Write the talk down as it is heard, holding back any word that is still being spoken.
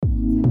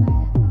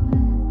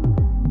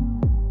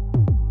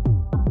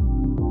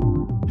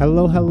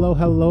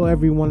Hello,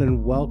 everyone,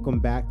 and welcome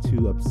back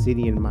to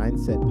Obsidian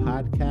Mindset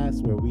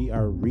podcast, where we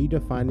are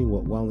redefining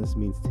what wellness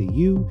means to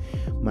you.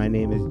 My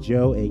name is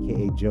Joe,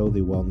 aka Joe, the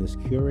Wellness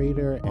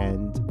Curator,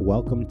 and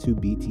welcome to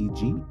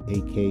BTG,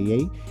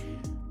 aka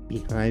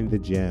Behind the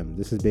Gem.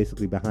 This is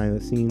basically behind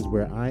the scenes,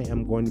 where I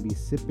am going to be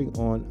sipping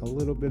on a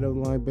little bit of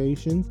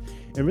libations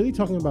and really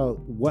talking about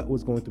what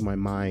was going through my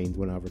mind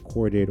when I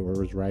recorded or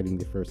was writing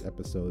the first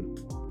episode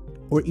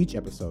or each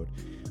episode.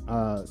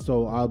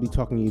 So I'll be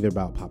talking either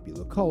about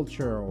popular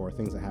culture or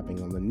things that are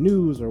happening on the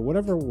news or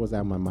whatever was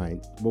on my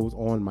mind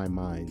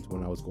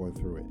when I was going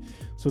through it.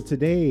 So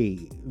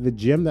today, the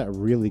gem that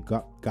really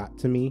got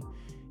to me,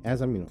 as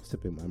I'm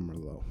sipping my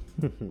Merlot,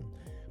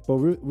 but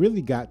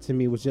really got to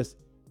me was just,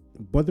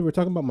 whether we're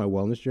talking about my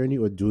wellness journey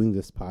or doing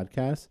this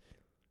podcast,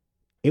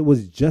 it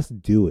was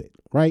just do it,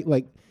 right?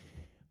 Like,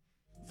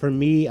 for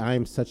me,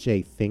 I'm such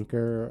a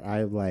thinker.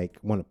 I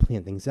want to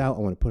plan things out. I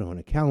want to put it on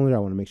a calendar. I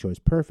want to make sure it's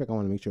perfect. I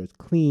want to make sure it's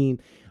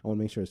clean. I want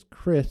to make sure it's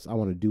crisp. I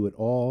want to do it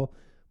all.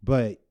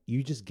 But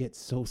you just get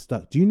so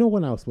stuck. Do you know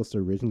when I was supposed to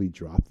originally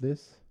drop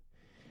this?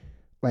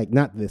 Like,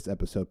 not this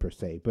episode per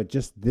se, but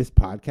just this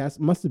podcast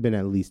must have been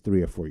at least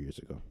 3 or 4 years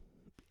ago.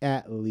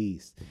 At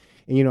least.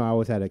 And, I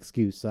always had an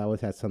excuse. I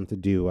always had something to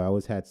do. I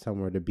always had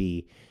somewhere to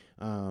be.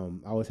 I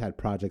always had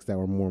projects that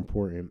were more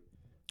important.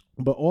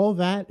 But all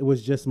that, it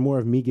was just more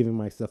of me giving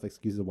myself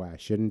excuses why I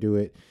shouldn't do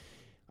it.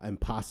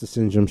 Imposter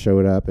syndrome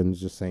showed up and was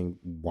just saying,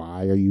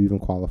 why are you even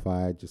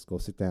qualified? Just go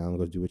sit down,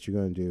 go do what you're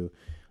going to do.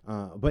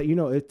 But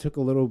it took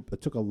a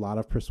lot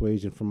of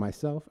persuasion from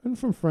myself and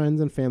from friends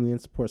and family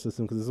and support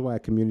system, because this is why a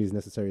community is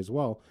necessary as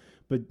well.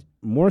 But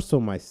more so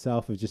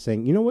myself of just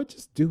saying, you know what,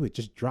 just do it,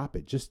 just drop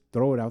it, just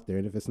throw it out there.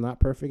 And if it's not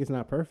perfect, it's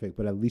not perfect,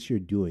 but at least you're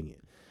doing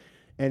it.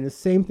 And the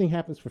same thing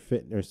happens for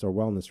fitness or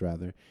wellness,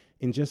 rather.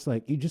 And just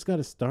like, you just got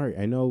to start.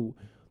 I know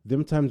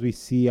sometimes we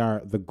see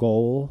the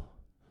goal,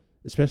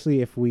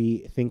 especially if we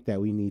think that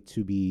we need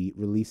to be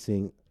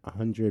releasing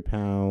 100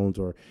 pounds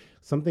or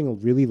something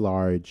really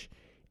large,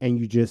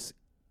 and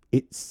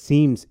it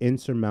seems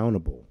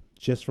insurmountable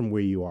just from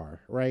where you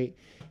are, right?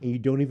 And you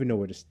don't even know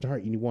where to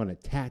start. You want a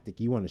tactic,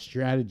 you want a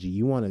strategy,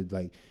 you want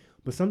to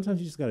but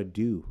sometimes you just got to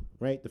do,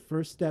 right? The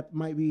first step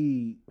might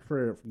be,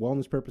 for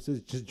wellness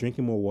purposes, just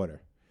drinking more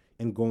water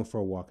and going for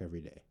a walk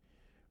every day.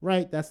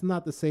 Right, that's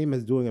not the same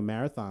as doing a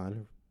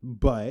marathon,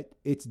 but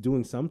it's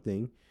doing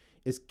something.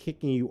 It's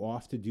kicking you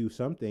off to do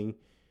something.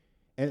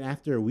 And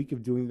after a week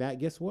of doing that,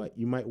 guess what?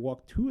 You might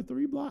walk 2 or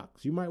 3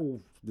 blocks. You might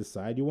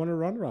decide you want to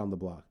run around the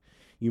block.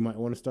 You might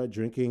want to start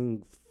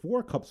drinking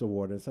 4 cups of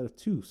water instead of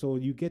 2. So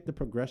you get the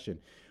progression.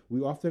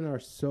 We often are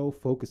so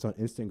focused on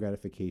instant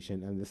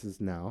gratification, and this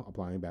is now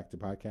applying back to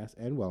podcast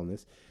and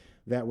wellness,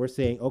 that we're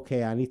saying,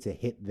 okay, I need to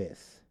hit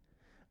this.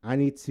 I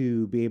need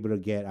to be able to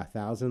get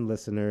 1,000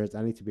 listeners.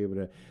 I need to be able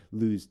to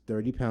lose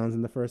 30 pounds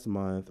in the first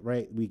month,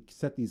 right? We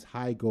set these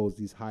high goals,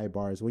 these high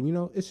bars, when,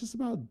 it's just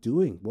about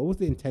doing. What was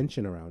the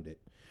intention around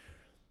it?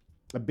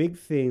 A big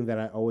thing that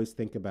I always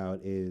think about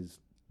is,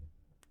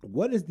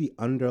 what is the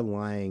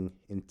underlying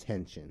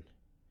intention?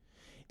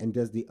 And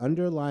does the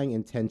underlying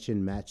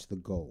intention match the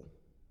goal?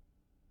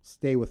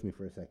 Stay with me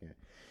for a second.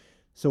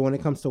 So when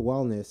it comes to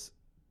wellness,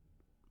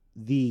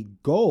 the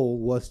goal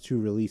was to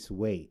release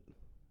weight.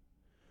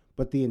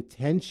 But the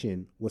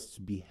intention was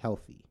to be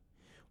healthy,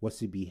 was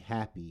to be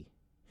happy,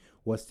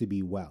 was to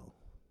be well,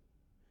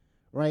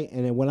 right?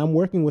 And then when I'm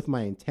working with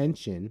my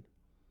intention,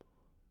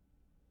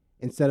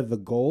 instead of the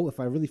goal,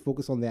 if I really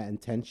focus on that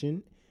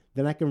intention,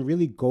 then I can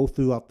really go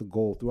throughout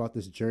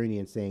this journey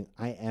and saying,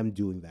 I am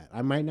doing that.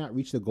 I might not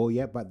reach the goal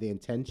yet, but the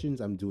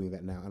intentions, I'm doing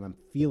that now, and I'm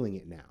feeling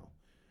it now.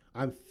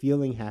 I'm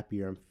feeling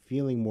happier. I'm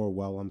feeling more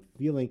well. I'm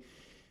feeling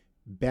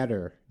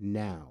better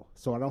now.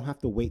 So I don't have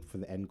to wait for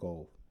the end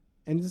goal.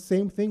 And it's the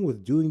same thing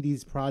with doing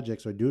these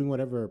projects or doing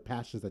whatever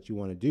passions that you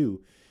want to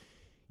do.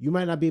 You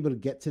might not be able to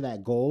get to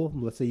that goal.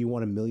 Let's say you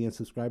want 1 million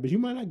subscribers. You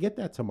might not get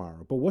that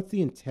tomorrow. But what's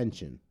the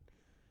intention?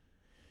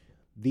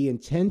 The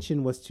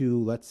intention was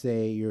to, let's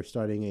say you're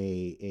starting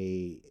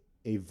a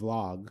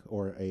vlog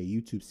or a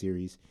YouTube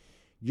series.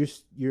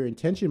 Your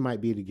intention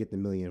might be to get the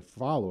 1 million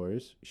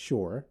followers,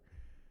 sure.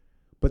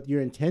 But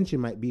your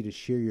intention might be to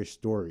share your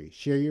story,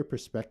 share your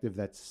perspective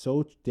that's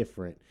so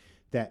different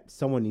that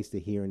someone needs to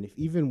hear. And if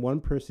even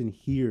one person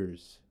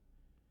hears,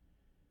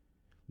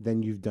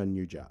 then you've done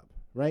your job,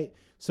 right?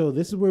 So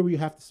this is where we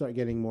have to start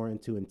getting more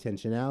into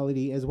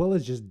intentionality, as well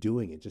as just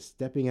doing it, just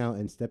stepping out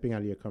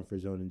of your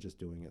comfort zone and just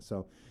doing it.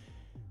 So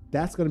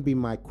that's going to be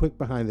my quick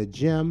behind the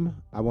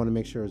gem. I want to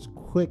make sure it's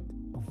quick,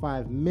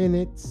 5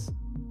 minutes.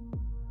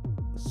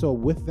 So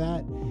with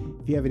that,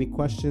 if you have any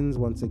questions,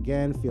 once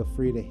again, feel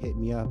free to hit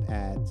me up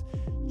at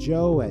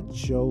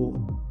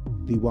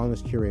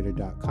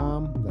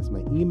joe@thewellnesscurator.com. That's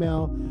my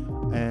email.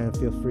 And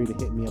feel free to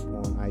hit me up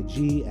on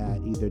IG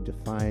at either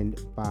defined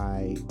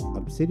by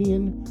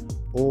Obsidian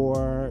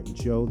or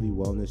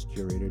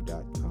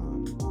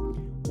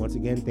joethewellnesscurator.com. Once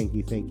again, thank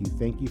you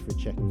for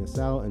checking us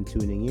out and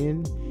tuning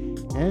in.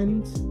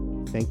 And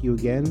thank you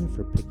again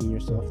for picking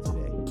yourself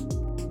today.